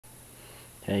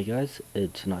Hey guys,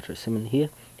 it's Nitro Simon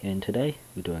here, and today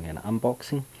we're doing an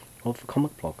unboxing of the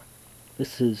comic blog.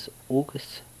 This is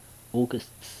August's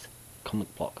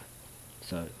comic blog,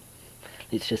 so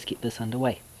let's just get this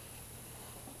underway.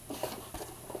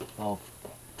 I'll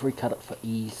pre-cut it for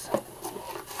ease.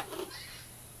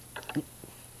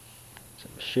 So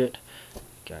the shirt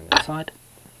going inside,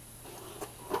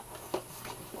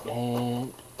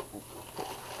 and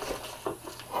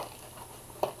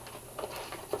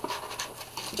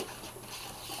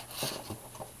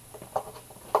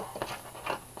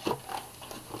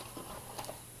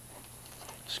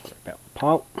scrape out the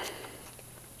pile. As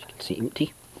you can see,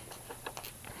 empty.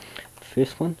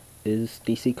 First one is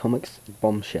DC Comics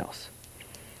Bombshells.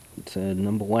 It's a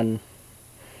 #1,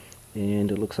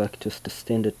 and it looks like just a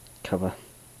standard cover.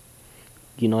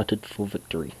 United for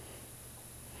Victory.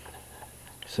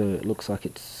 So it looks like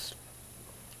it's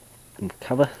in the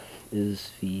cover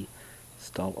is the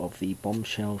style of the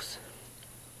Bombshells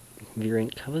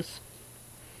variant covers.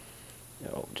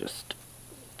 I'll just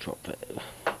drop the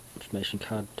information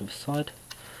card to the side,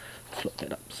 flip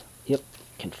that up. Yep,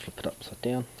 can flip it upside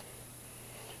down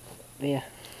there,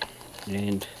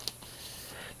 and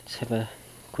let's have a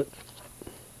quick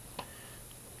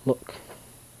look.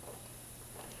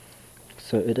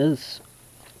 So it is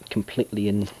completely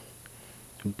in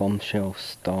Bombshell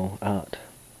style art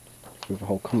through the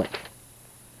whole comic,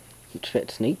 which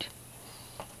that's neat.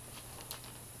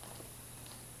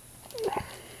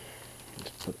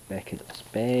 Let's put it back in its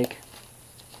bag.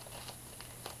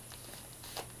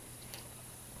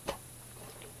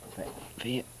 That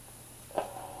there.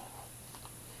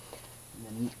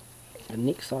 And then the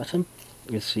next item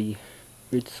is the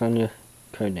Red Sonja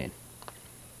Conan,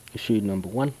 issue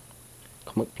 #1,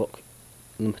 comic book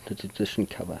limited edition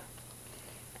cover.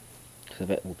 So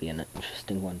that will be an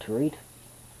interesting one to read.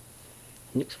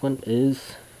 Next one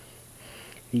is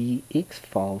the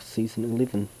X-Files season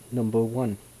 11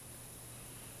 #1,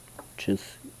 which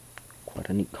is quite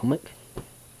a neat comic.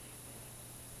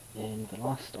 And the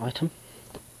last item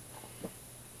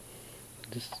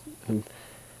is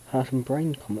Heart and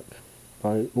Brain comic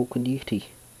by Awkward Yeti.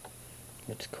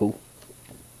 That's cool.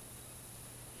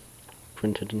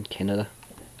 Printed in Canada.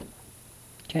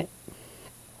 Okay.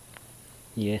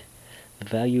 Yeah, the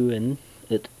value in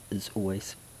it is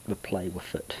always the play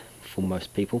with it for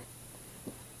most people.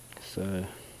 So,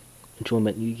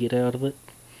 enjoyment you get out of it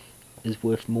is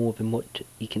worth more than what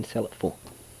you can sell it for.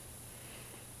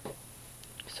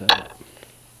 So,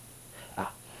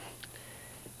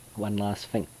 one last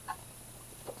thing.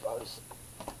 Put those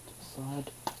to the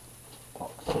side,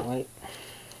 box away,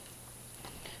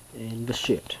 and the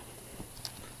shirt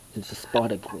is a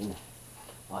spider green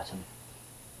item,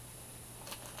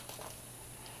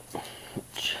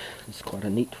 which is quite a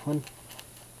neat one.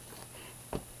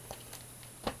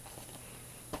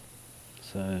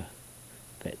 So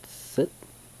that's it.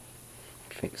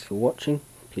 Thanks for watching.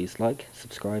 Please like,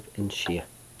 subscribe and share.